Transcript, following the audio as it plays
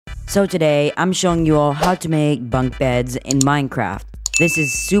So today, I'm showing you all how to make bunk beds in Minecraft. This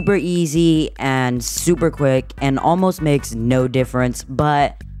is super easy and super quick and almost makes no difference,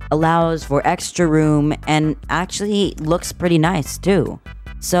 but allows for extra room and actually looks pretty nice too.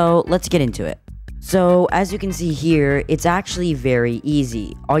 So let's get into it. So as you can see here, it's actually very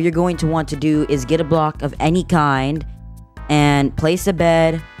easy. All you're going to want to do is get a block of any kind and place a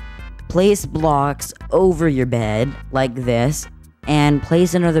bed, place blocks over your bed like this, and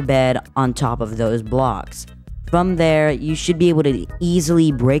place another bed on top of those blocks. From there, you should be able to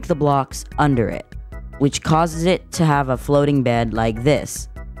easily break the blocks under it, which causes it to have a floating bed like this.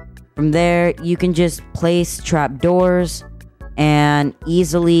 From there, you can just place trapdoors and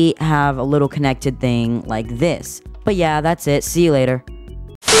easily have a little connected thing like this. But yeah, that's it. See you later.